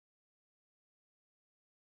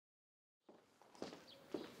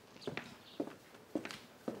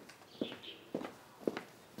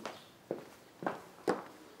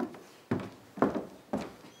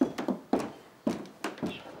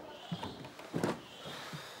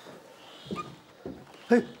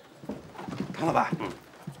嘿，唐老板，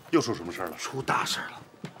又出什么事了？出大事了！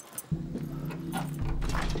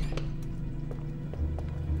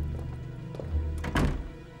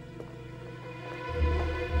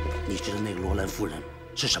你知道那个罗兰夫人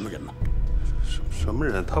是什么人吗？什么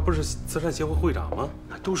人？他不是慈善协会会长吗？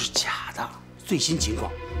那都是假的。最新情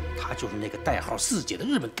况，他就是那个代号4姐的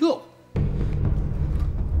日本特务。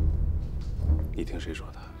你听谁说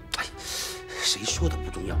的？哎，谁说的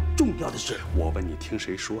不重要，重要的是我问你听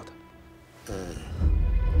谁说的？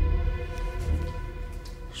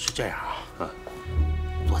是这样啊。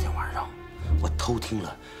昨天晚上我偷听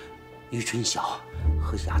了于春晓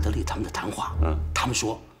和雅德利他们的谈话。他们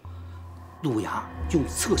说陆涯用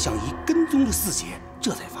测向仪跟踪了4姐，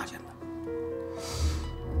这才发现的。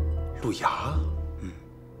陆涯？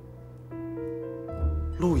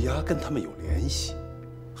陆涯跟他们有联系，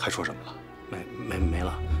还说什么了？没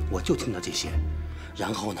了，我就听到这些。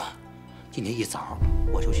然后呢，今天一早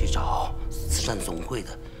我就去找慈善总会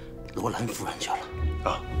的罗兰夫人去了。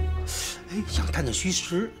想探探虚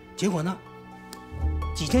实，结果呢，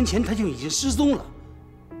几天前她就已经失踪了。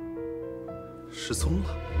失踪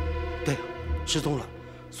了？对，失踪了。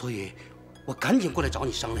所以，我赶紧过来找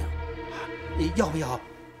你商量，你要不要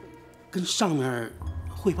跟上面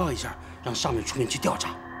汇报一下，让上面出面去调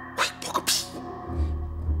查？汇报个屁！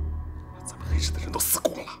咱们黑市的人都死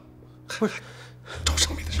光了，不是找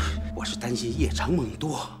上面的人。我是担心夜长梦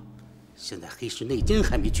多，现在黑市内奸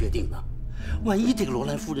还没确定呢。万一这个罗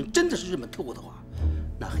兰夫人真的是日本特务的话，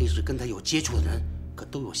那黑市跟他有接触的人可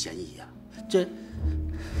都有嫌疑呀。这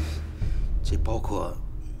包括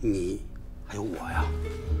你还有我呀。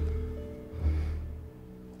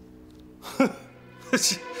哼，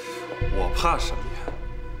我怕什么呀？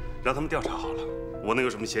让他们调查好了，我能有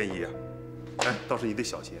什么嫌疑啊？哎，倒是你得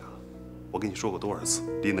小心啊！我跟你说过多少次，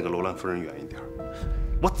离那个罗兰夫人远一点。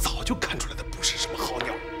我早就看出来她不是什么好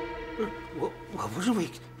鸟。不是我不是为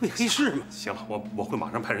黑市吗？行了，我会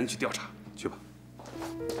马上派人去调查，去吧。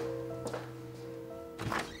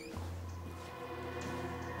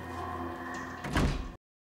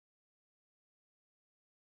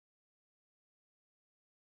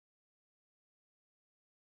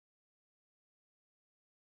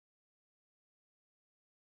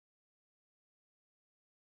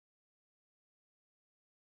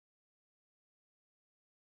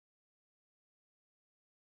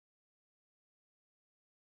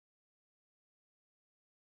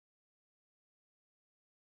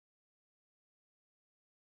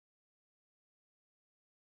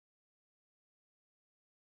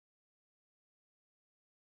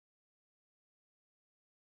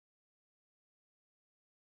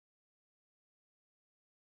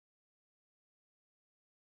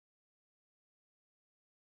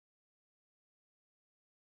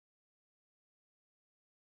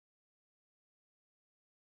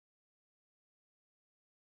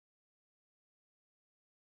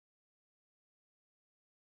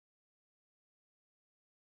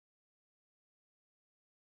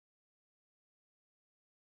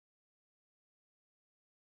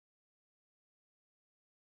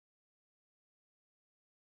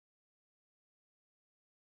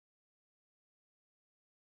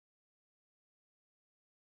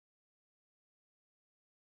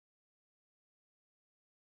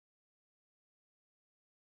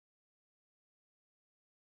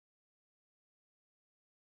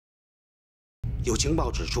有情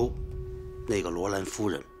报指出，那个罗兰夫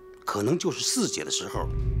人可能就是4姐的时候，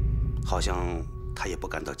好像她也不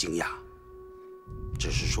感到惊讶，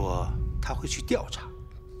只是说她会去调查。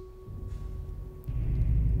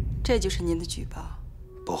这就是您的举报？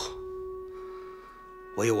不，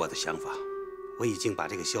我有我的想法，我已经把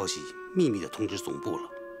这个消息秘密地通知总部了，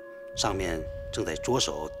上面正在着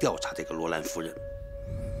手调查这个罗兰夫人。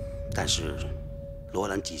但是，罗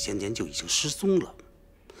兰几千年就已经失踪了。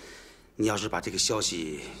你要是把这个消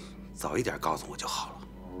息早一点告诉我就好了。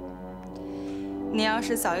你要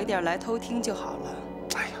是早一点来偷听就好了。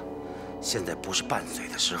哎呀，现在不是拌嘴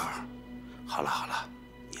的时候。好了，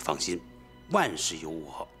你放心，万事有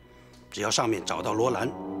我。只要上面找到罗兰，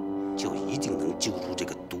就一定能揪出这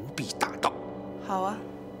个独臂大盗。好啊，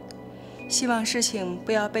希望事情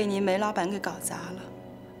不要被您煤老板给搞砸了。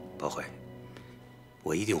不会，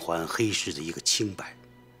我一定还黑市的一个清白。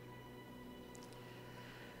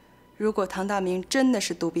如果唐大明真的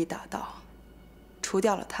是独臂大盗，除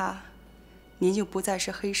掉了他，您就不再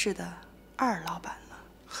是黑市的2老板了。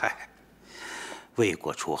嗨，为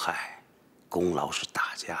国除害，功劳是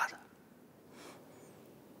大家的。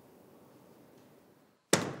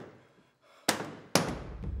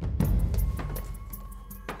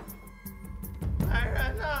来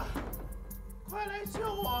人呐！快来救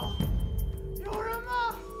我！有人吗？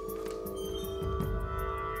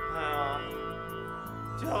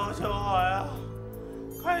救救我呀！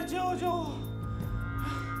快救救我！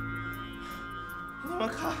你们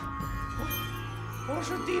看，我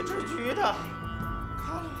是地质局的，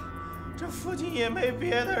看了，这附近也没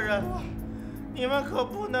别的人了，你们可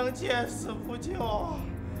不能见死不救啊！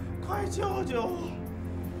快救救我！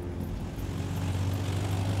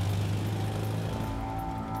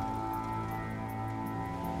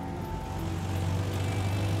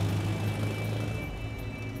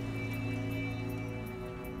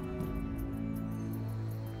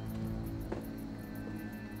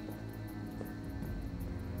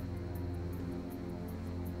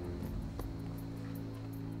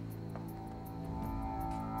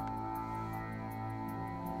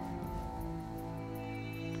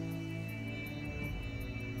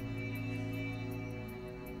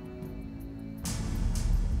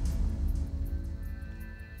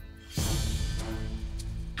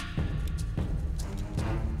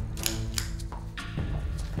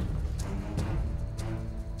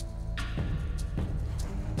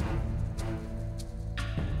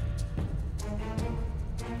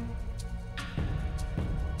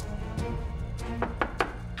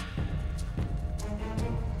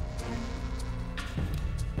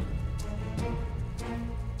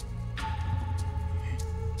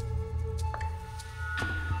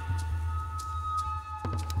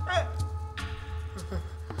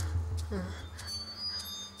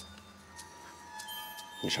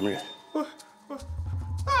 你什么人？好，饶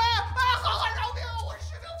命！我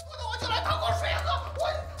是个妇的，我就来讨口水喝。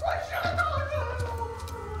我是个道士。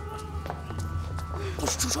不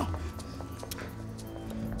许出声！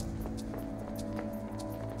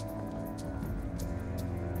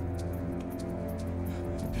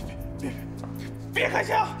别开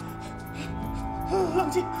枪！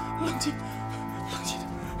冷静，冷静，冷静。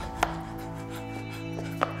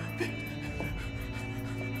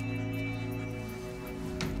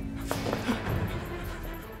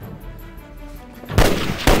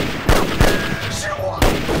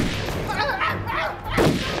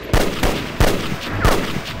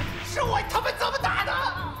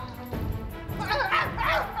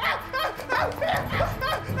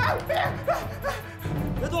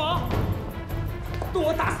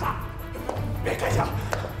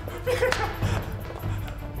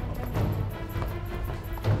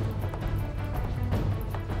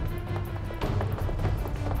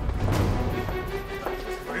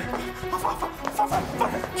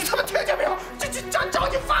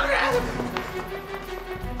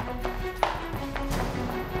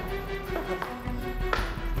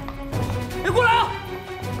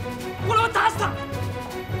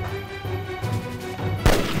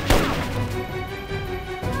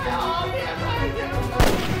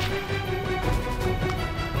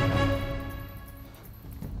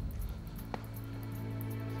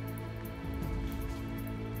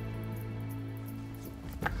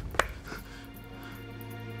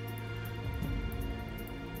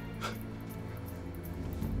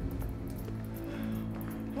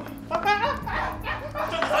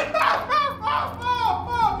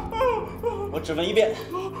 我只问一遍，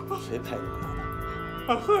谁派你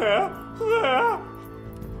来的？何人？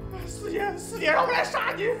四姐让我来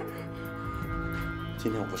杀你。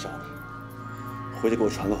今天我不杀你，回去给我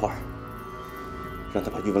传个话，让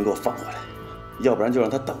他把玉文给我放回来，要不然就让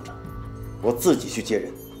他等着，我自己去接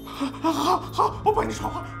人。好，我帮你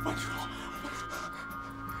传话，帮你传话。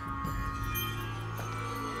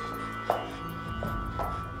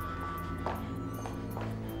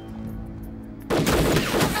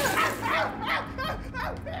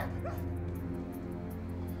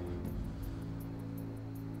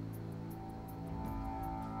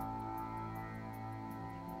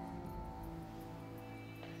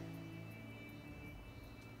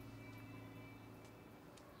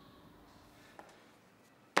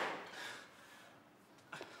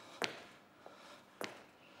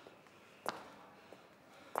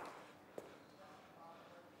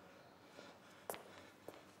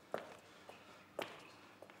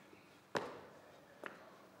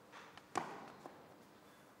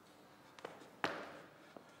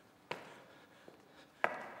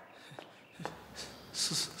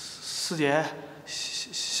 四姐，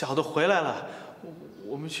小的回来了，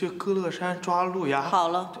我们去歌乐山抓陆涯。好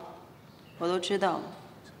了，我都知道了。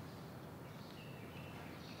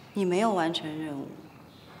你没有完成任务，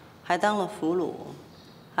还当了俘虏，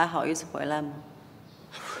还好意思回来吗？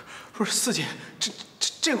不是四姐，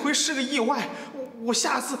这回是个意外，我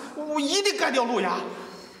下次我一定干掉陆涯。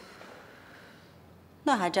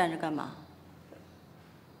那还站着干嘛？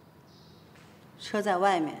车在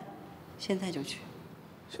外面，现在就去。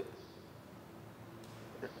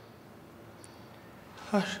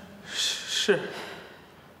 啊，是。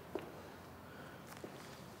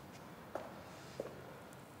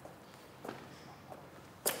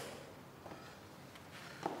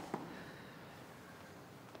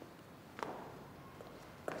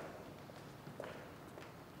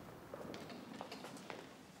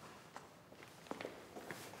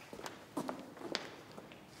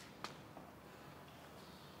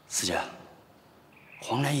四姐，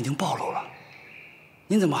黄连已经暴露了，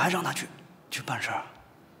您怎么还让他去办事儿？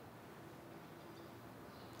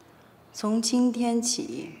从今天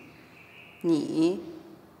起，你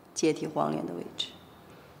接替黄连的位置。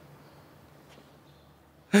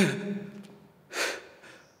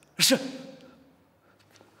是。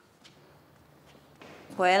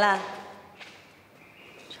回来。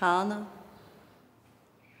茶呢？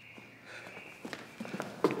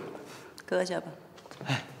搁下吧。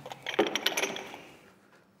哎。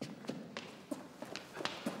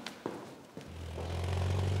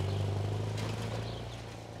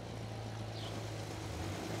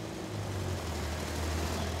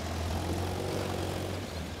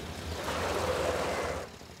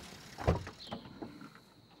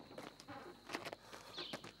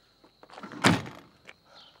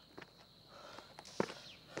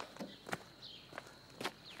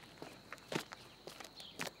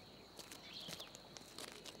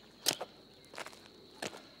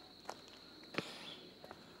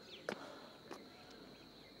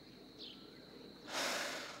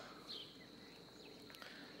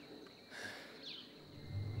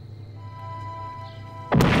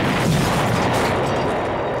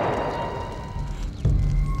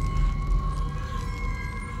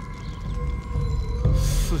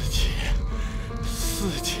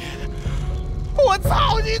我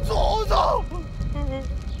操你祖宗！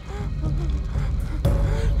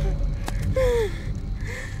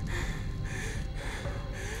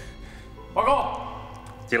报告，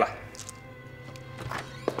进来。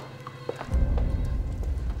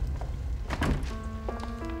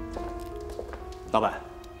老板，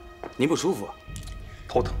您不舒服？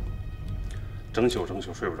头疼，整宿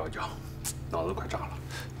睡不着觉，脑子都快炸了。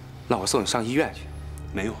那我送你上医院去。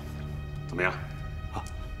没用，怎么样？好，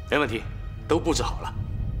没问题，都布置好了。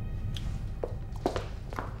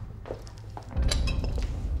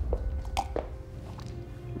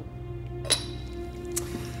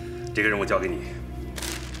这个任务交给你，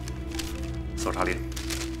搜查令，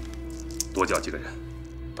多叫几个人，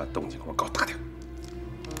把动静给我搞大点。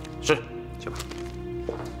是，去吧。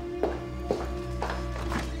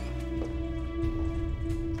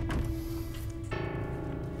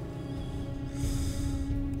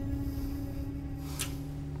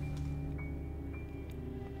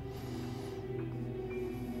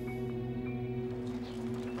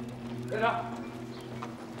队长，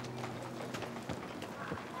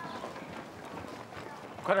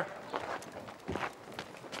快点！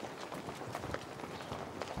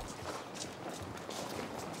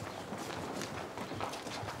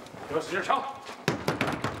给我使劲敲！啊！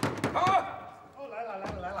哦，来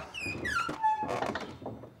了！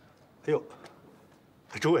哎呦，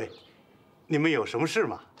诸位，你们有什么事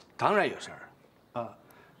吗？当然有事儿。啊，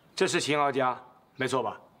这是秦敖家，没错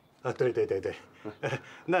吧？对。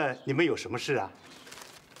那你们有什么事啊？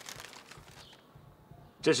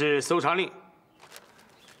这是搜查令，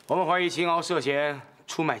我们怀疑秦敖涉嫌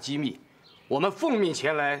出卖机密，我们奉命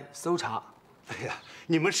前来搜查。哎呀，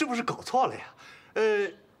你们是不是搞错了呀？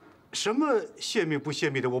什么泄密不泄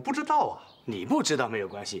密的，我不知道啊。你不知道没有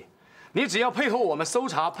关系，你只要配合我们搜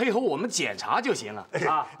查，配合我们检查就行了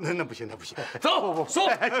啊。那不行。走，不，走，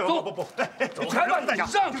走开吧，你让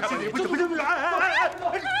开吧，不行，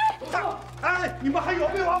哎，你们还有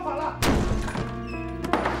没有王法了？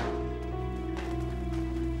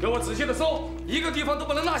给我仔细的搜，一个地方都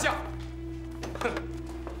不能落下。哼！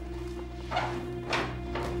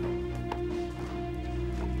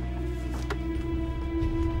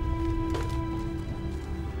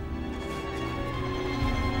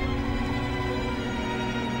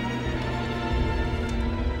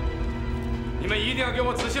你们一定要给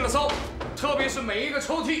我仔细的搜，特别是每一个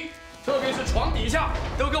抽屉，特别是床底下，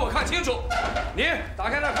都给我看清楚。你打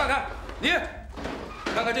开那看看，你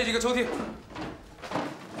看看这几个抽屉。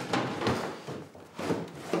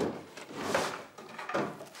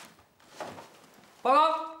报告，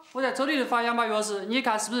我在抽屉里发现把钥匙，你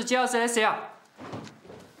看是不是924的蛇啊？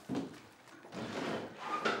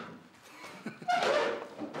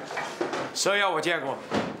蛇药我见过，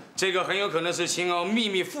这个很有可能是秦敖秘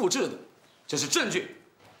密复制的，这是证据。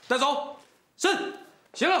带走。是。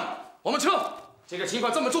行了，我们撤。这个情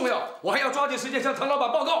况这么重要，我还要抓紧时间向唐老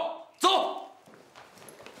板报告。走。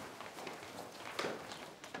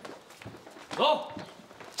走，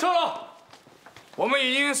撤了。我们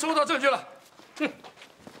已经收到证据了。哼。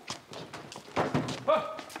快。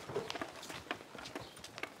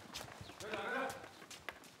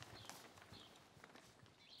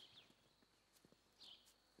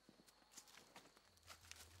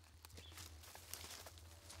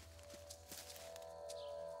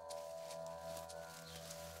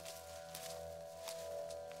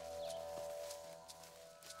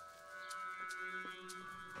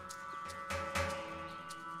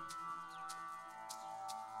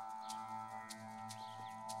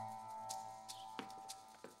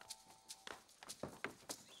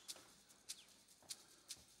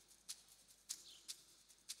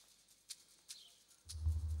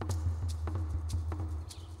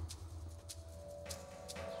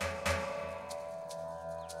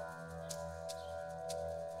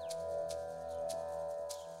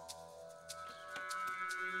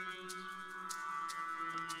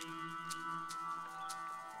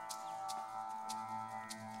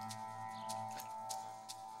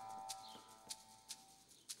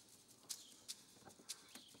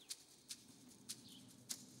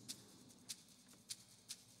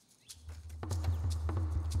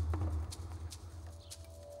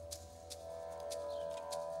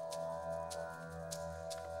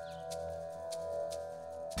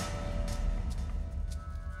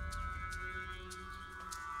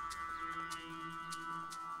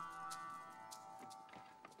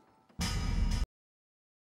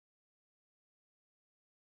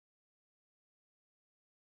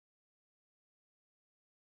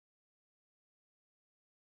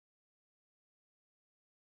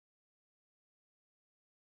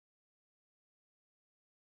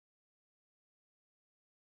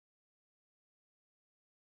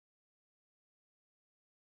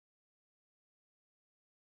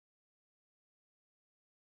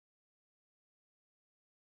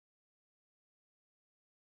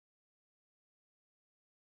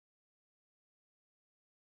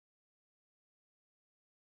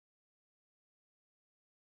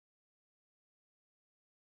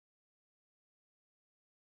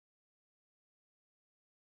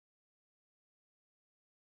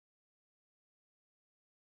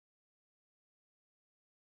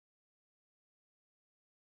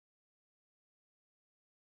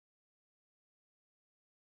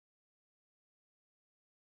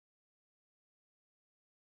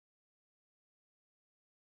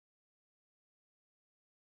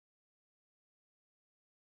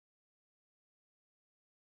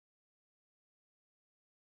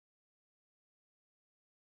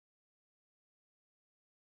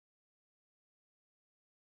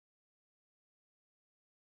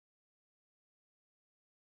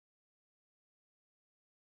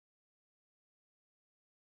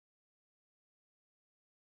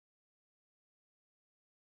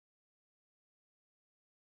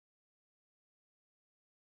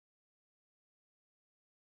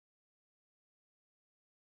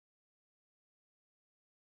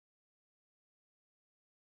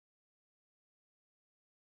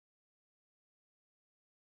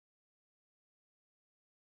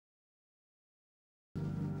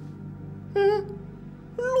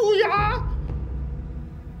陆涯。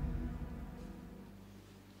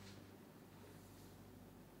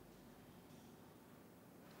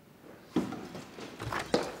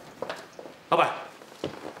老板，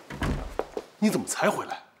你怎么才回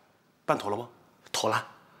来？办妥了吗？妥了，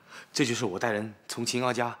这就是我带人从秦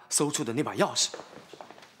骜家搜出的那把钥匙，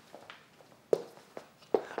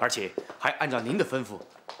而且还按照您的吩咐，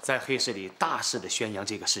在黑市里大肆的宣扬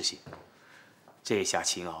这个事情。这下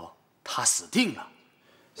秦骜他死定了。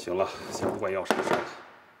行了，先不管钥匙的事了，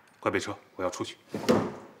快备车，我要出去。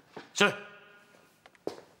是。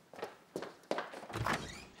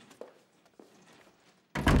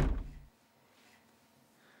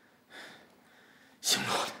姓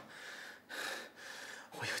陆的，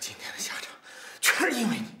我有今天的下场，全是因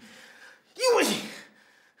为你，因为你。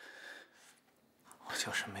我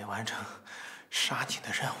就是没完成杀你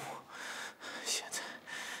的任务。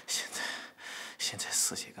现在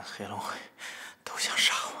四姐跟黑龙会都想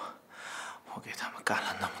杀我，我给他们干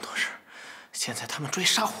了那么多事，现在他们追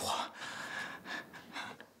杀我。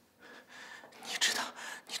你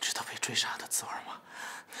知道被追杀的滋味吗？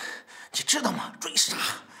你知道吗？追杀。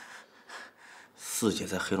四姐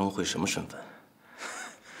在黑龙会什么身份？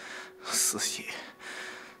四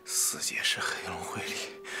姐是黑龙会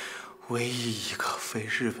里唯一一个非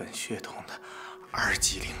日本血统的2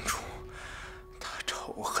级领主，她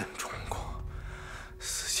仇恨中国。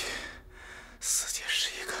四姐是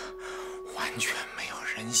一个完全没有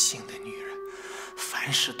人性的女人，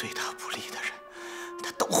凡是对她不利的人，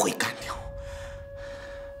她都会干掉。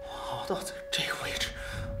我熬到这个位置，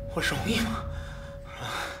我容易吗？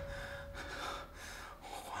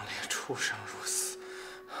黄连出生入死，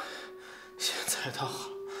现在倒好，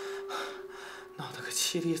闹得个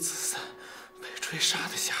妻离子散、被追杀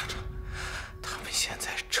的下场。他们现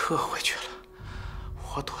在撤回去了，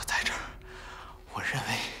我躲在这儿，我认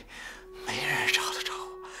为没人找得着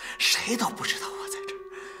我，谁都不知道我在这儿。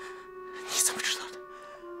你怎么知道的？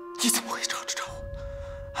你怎么会找得着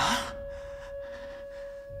我？啊？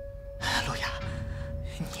陆涯，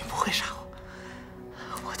你不会杀我，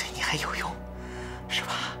我对你还有用，是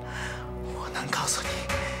吧？我能告诉你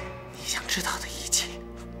你想知道的一切，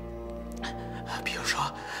比如说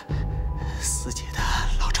四姐的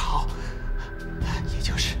老巢，也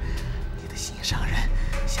就是你的心上人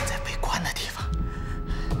现在被关的地方。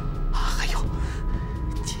还有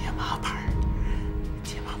解码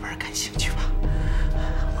本感兴趣吧？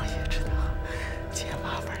我也知道解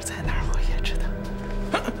码本在哪儿，我也知道。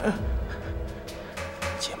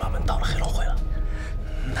解码本到了黑龙会了。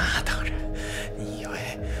那当然，你以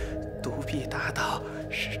为独臂大盗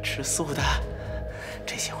是吃素的？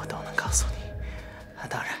这些我都能告诉你。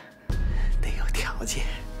当然，得有条件。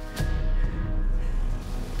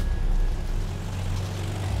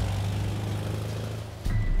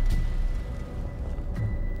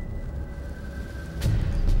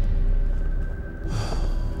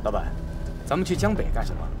老板，咱们去江北干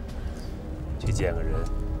什么？去见个人，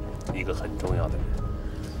一个很重要的人，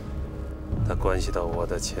他关系到我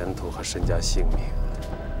的前途和身家性命。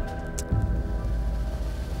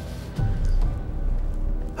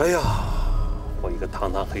哎呀，我一个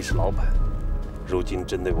堂堂黑市老板，如今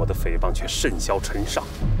针对我的诽谤却甚嚣尘上。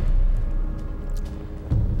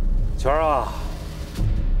全儿啊，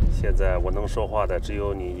现在我能说话的只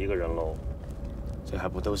有你一个人喽。这还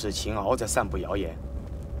不都是秦骜在散布谣言？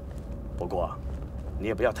不过，你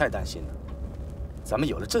也不要太担心了，咱们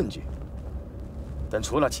有了证据，等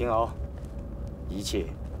除了秦骜，一切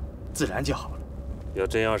自然就好了。要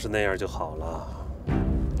真要是那样就好了，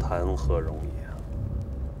谈何容易啊！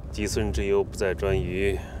鸡孙之忧不在颛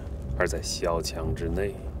臾，而在萧墙之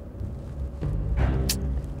内。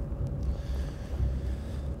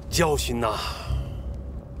教训呐！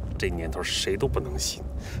这年头谁都不能信，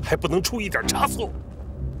还不能出一点差错。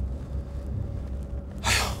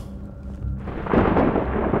哎呀！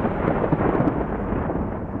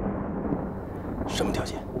什么条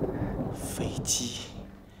件？飞机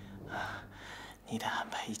啊，你得安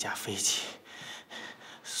排一架飞机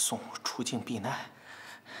送我出境避难。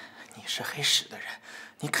你是黑市的人，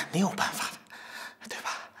你肯定有办法的，对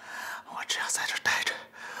吧？我只要在这待着，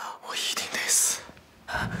我一定得死。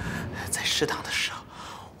在适当的时候，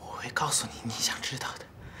我会告诉你你想知道的。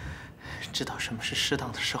知道什么是适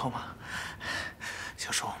当的时候吗？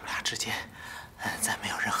就是我们俩之间，再没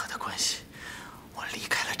有任何的关系。我离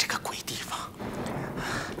开了这个鬼地方，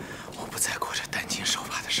我不再过着担惊受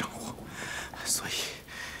怕的生活，所以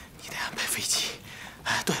你得安排飞机。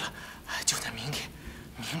对了，就在明天。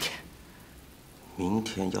明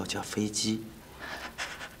天要架飞机。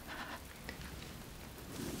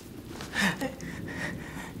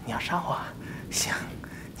你要杀我？行，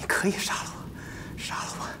你可以杀了我，杀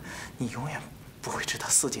了我，你永远不会知道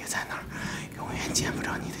四姐在哪儿，永远见不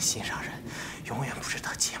着你的心上人，永远不知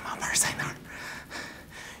道解码板在哪儿，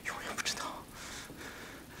永远不知道。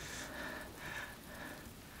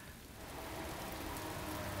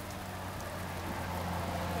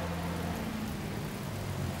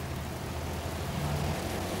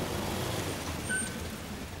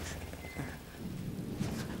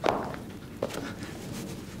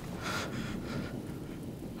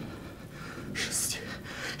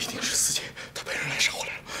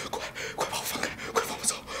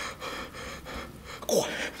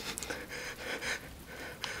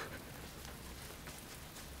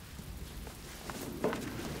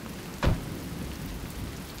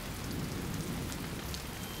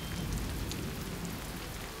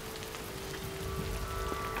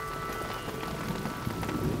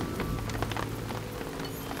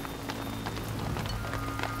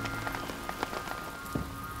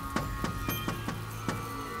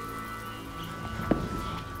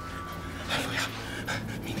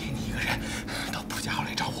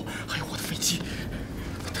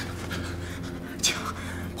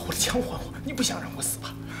枪还我！你不想让我死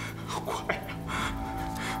吧？快呀！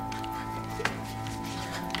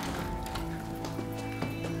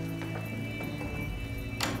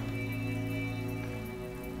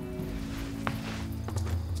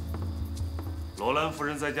罗兰夫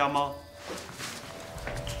人在家吗？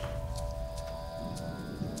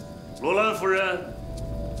罗兰夫人。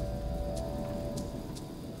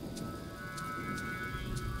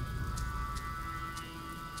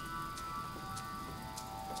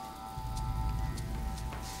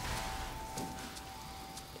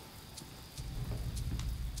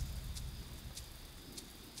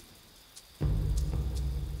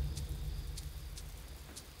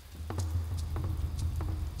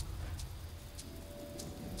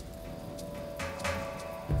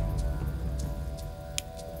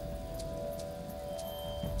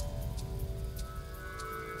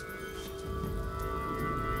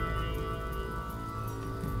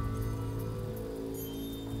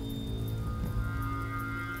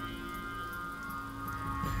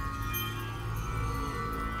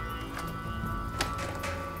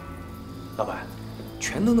 老板，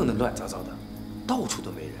全都弄得乱糟糟的，到处都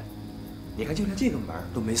没人。你看，就连这个门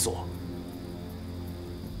都没锁。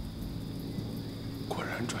果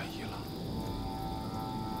然转移了，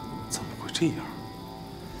怎么会这样？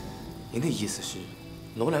您的意思是，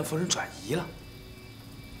罗兰夫人转移了？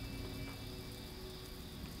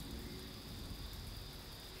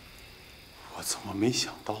我怎么没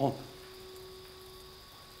想到呢？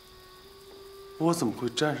我怎么会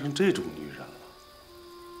沾上这种女人了？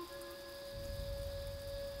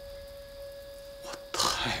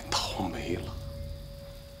 太倒霉了！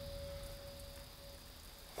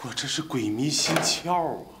我这是鬼迷心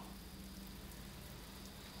窍啊！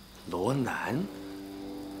罗南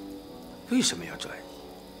为什么要转移？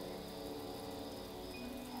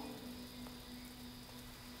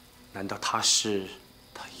难道他是？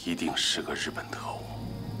他一定是个日本特务，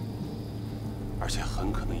而且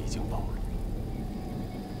很可能已经暴露了。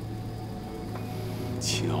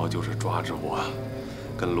秦敖就是抓着我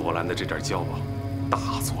跟罗兰的这点交往。 大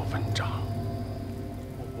做文章，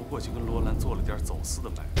我不过就跟罗兰做了点走私的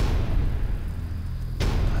买卖，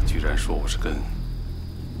他居然说我是跟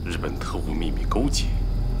日本特务秘密勾结，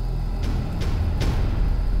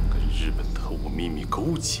跟日本特务秘密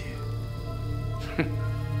勾结。哼，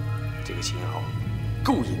这个秦敖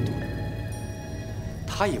够阴毒的，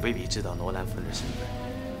他也未必知道罗兰夫人的身份，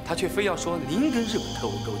他却非要说您跟日本特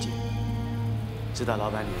务勾结，知道老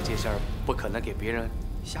板你的这事儿不可能给别人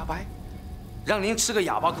瞎掰。 让您吃个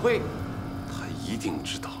哑巴亏，他一定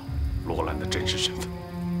知道罗兰的真实身份，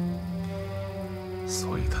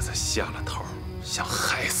所以他才下了头，想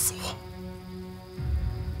害死我。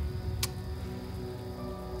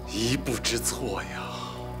一步之错呀，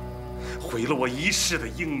毁了我一世的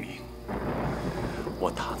英名。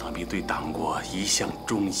我榻榻米对党国一向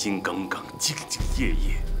忠心耿耿、兢兢业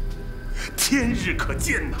业，天日可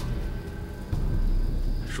见呐。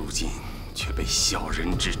如今却被小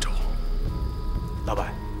人之肘。 老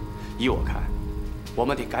板，依我看，我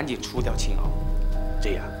们得赶紧除掉秦敖，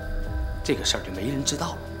这样，这个事儿就没人知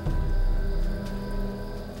道了。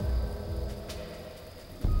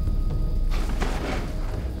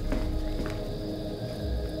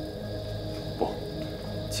不，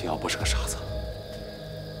秦敖不是个傻子，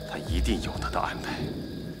他一定有他的安排。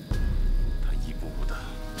他一步步的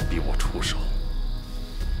逼我出手，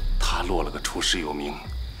他落了个出师有名，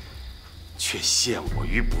却陷我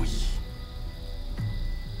于不义。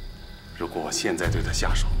 如果我现在对他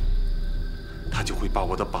下手，他就会把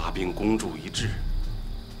我的把柄公诸于世，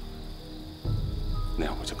那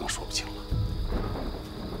样我就更说不清了。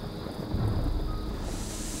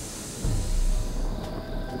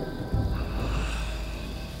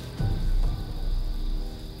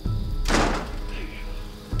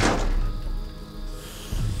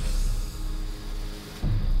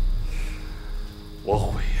我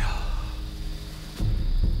悔呀！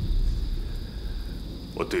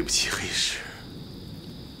我对不起黑市，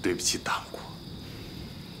对不起党国，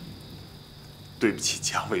对不起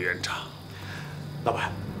蒋委员长。老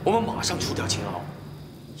板，我们马上除掉秦敖，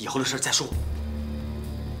以后的事再说。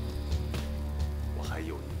我还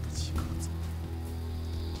有一步棋可走，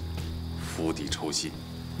釜底抽薪，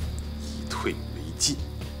以退为进。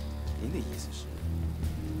您的意思是？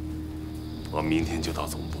我明天就到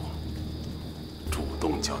总部，主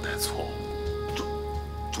动交代错误。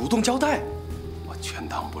主动交代？我全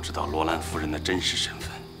当不知道罗兰夫人的真实身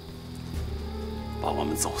份，把我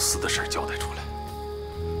们走私的事交代出来，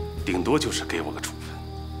顶多就是给我个处分。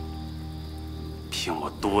凭我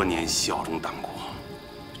多年效忠党国，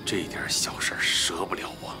这点小事折不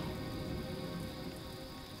了我。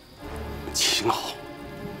秦敖，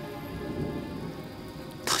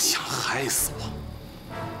他想害死我。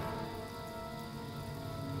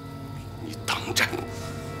你当真？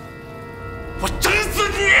我整死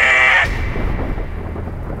你！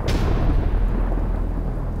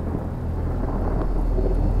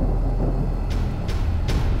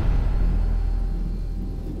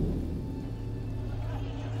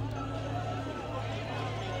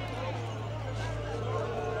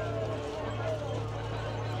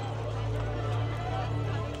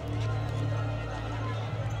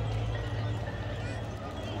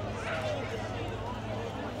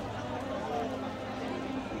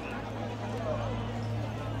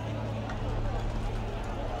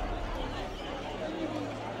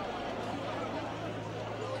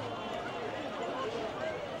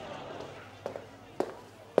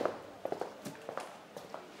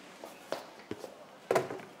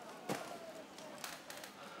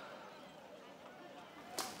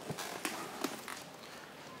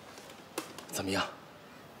怎么样？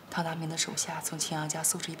唐大明的手下从秦敖家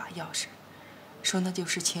搜出一把钥匙，说那就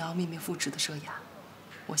是秦敖秘密复制的蛇牙。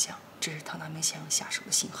我想这是唐大明想要下手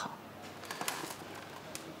的信号。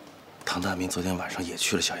唐大明昨天晚上也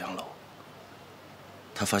去了小洋楼，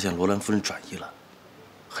他发现罗兰夫人转移了，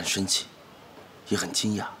很生气，也很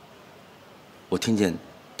惊讶。我听见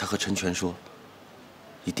他和陈全说，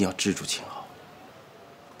一定要制住秦敖，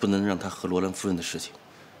不能让他和罗兰夫人的事情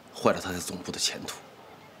坏了他在总部的前途。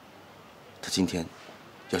他今天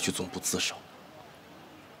要去总部自首。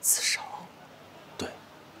自首？对。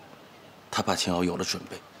他怕秦敖有了准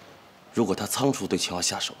备，如果他仓促对秦敖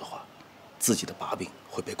下手的话，自己的把柄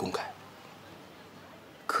会被公开。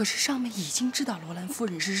可是上面已经知道罗兰夫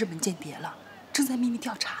人是日本间谍了，正在秘密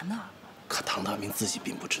调查呢。可唐大明自己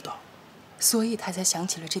并不知道，所以他才想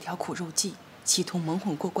起了这条苦肉计，企图蒙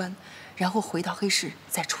混过关，然后回到黑市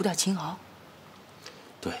再除掉秦敖。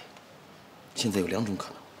对。现在有两种可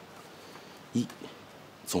能。一，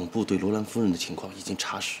总部对罗兰夫人的情况已经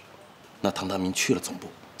查实，那唐大明去了总部，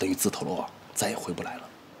等于自投罗网，再也回不来了。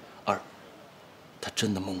二，他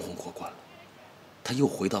真的蒙混过关了，他又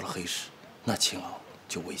回到了黑市，那秦敖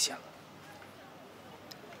就危险了。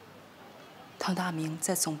唐大明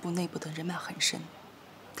在总部内部的人脉很深，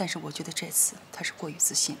但是我觉得这次他是过于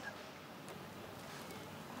自信了。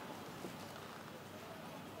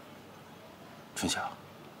春霞，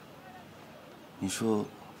你说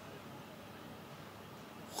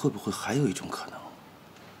会不会还有一种可能？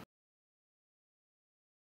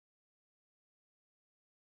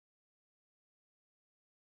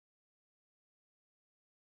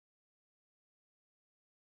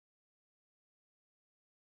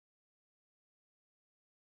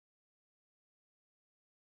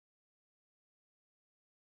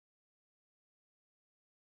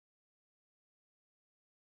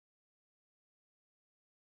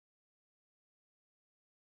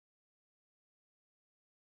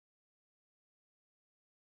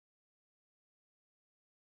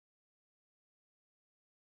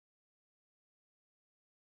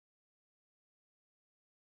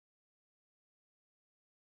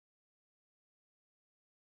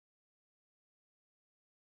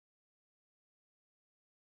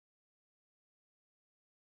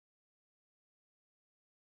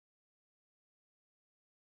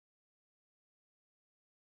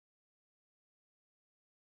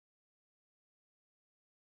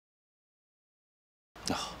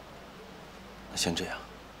那好，那先这样。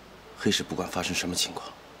黑市不管发生什么情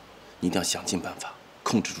况，你一定要想尽办法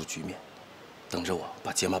控制住局面，等着我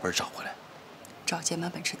把解码本找回来。找解码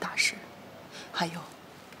本是大事，还有，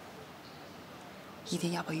一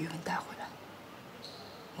定要把余文带回来。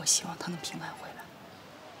我希望他能平安回来。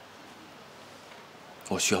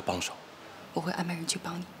我需要帮手，我会安排人去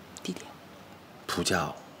帮你。地点？涂家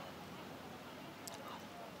坳。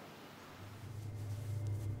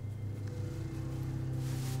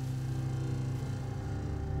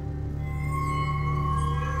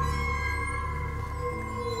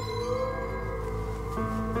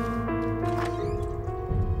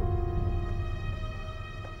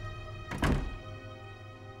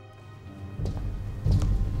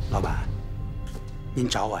老板，您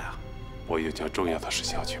找我呀？我有件重要的事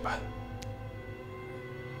情要去办。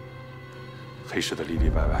黑市的里里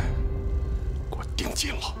外外，给我盯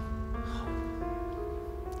紧了。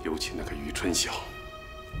尤其那个于春晓，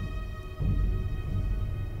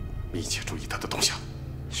密切注意他的动向。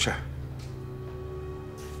是。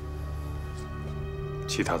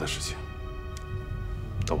其他的事情，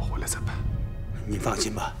等我回来再办。您放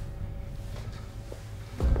心吧。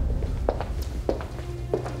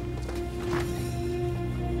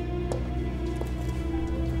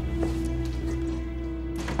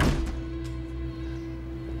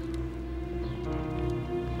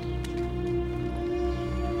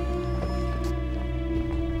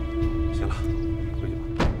行了，回去吧。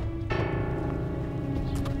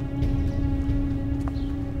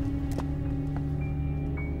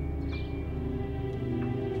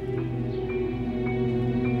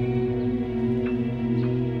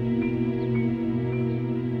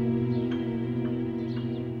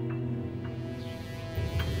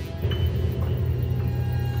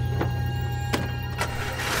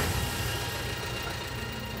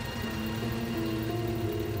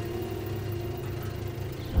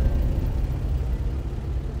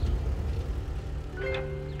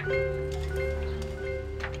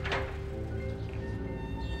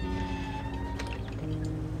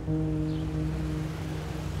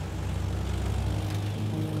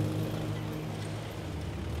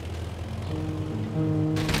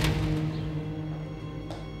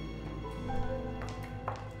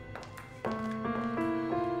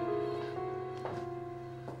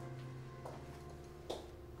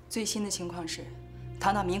最新的情况是，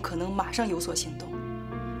唐大明可能马上有所行动，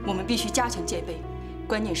我们必须加强戒备，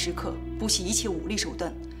关键时刻不惜一切武力手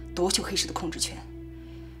段夺取黑市的控制权。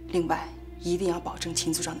另外，一定要保证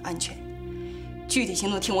秦组长的安全。具体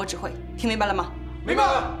行动听我指挥，听明白了吗？明白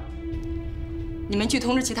了。你们去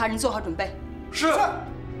通知其他人做好准备。是。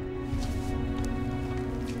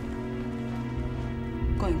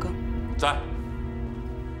龚永庚在。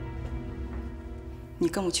你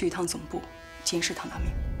跟我去一趟总部，监视唐大明。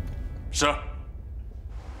是。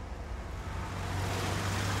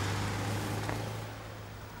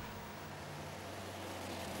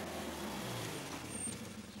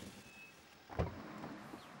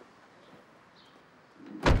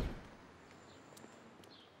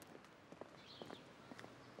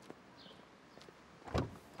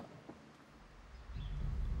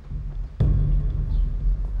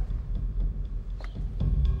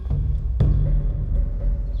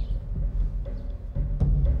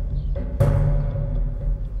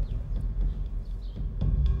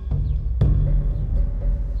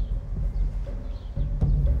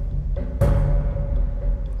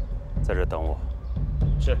在这等我。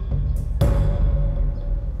是。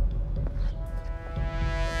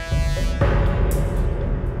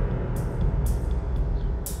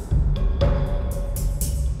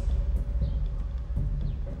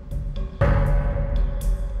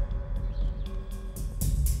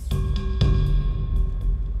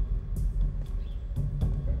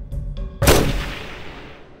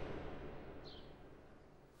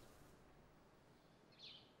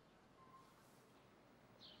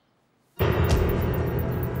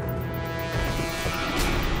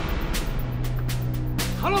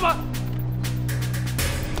唐老板，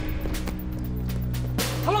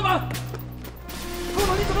唐老板，唐老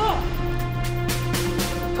板，你怎么了？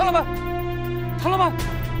唐老板，唐老板，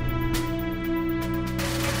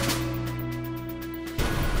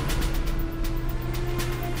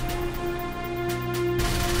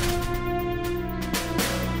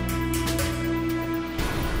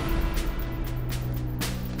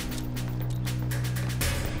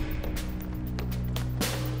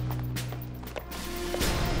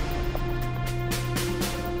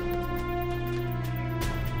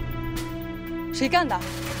谁干的？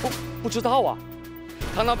不知道啊。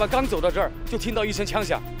唐老板刚走到这儿，就听到一声枪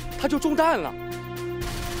响，他就中弹了。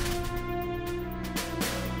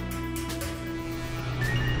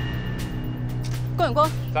龚永庚，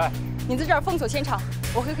在。你在这儿封锁现场，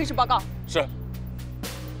我回黑市报告。是。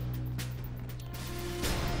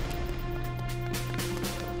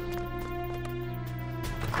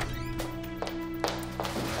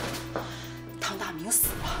唐大明死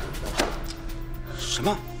了。什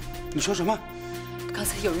么？你说什么？刚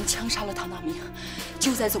才有人枪杀了唐大明，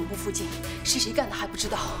就在总部附近，是谁干的还不知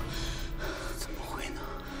道。怎么会呢？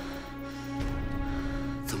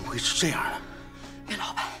怎么会是这样呢？袁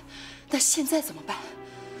老板，那现在怎么办？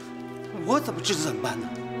我怎么知道怎么办呢？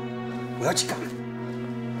我要去看看。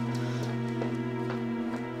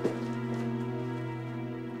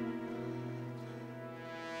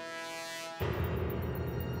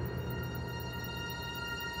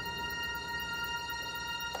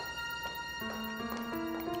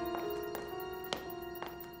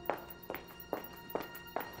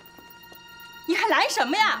你还拦什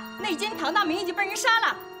么呀？内奸唐大明已经被人杀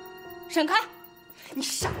了，闪开！你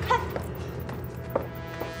闪开！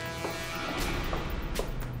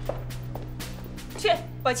去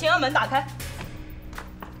把前阳门打开。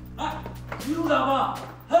哎，你有打吧？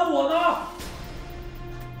还有我呢！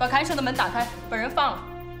把看守的门打开，把人放了。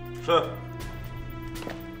是。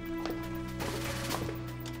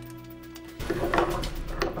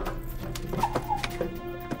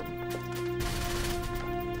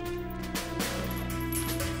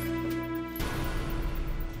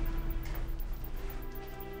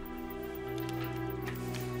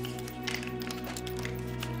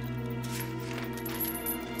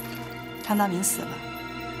唐大明死了。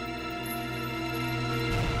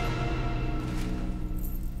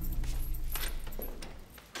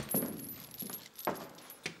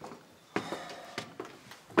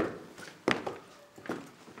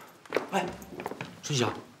哎，春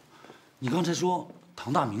晓，你刚才说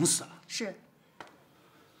唐大明死了？是。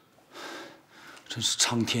真是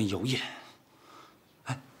苍天有眼。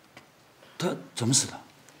哎，他怎么死的？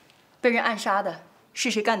被人暗杀的，是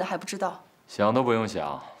谁干的还不知道。想都不用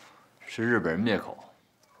想，是日本人灭口。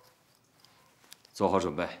做好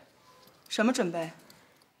准备。什么准备？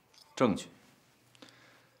证据。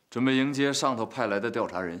准备迎接上头派来的调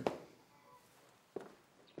查人。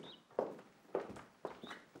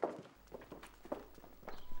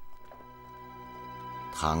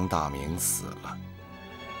唐大明死了，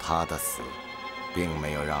他的死并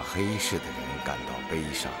没有让黑市的人感到悲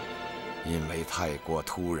伤，因为太过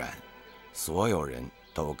突然，所有人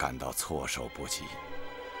都感到措手不及。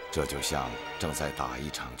这就像正在打一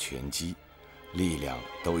场拳击，力量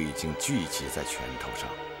都已经聚集在拳头上，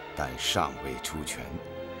但尚未出拳，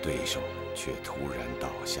对手却突然倒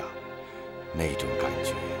下，那种感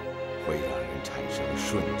觉会让人产生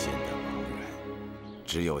瞬间的茫然。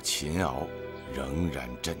只有秦敖仍然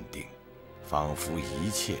镇定，仿佛一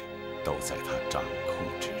切都在他掌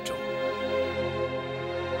控之中。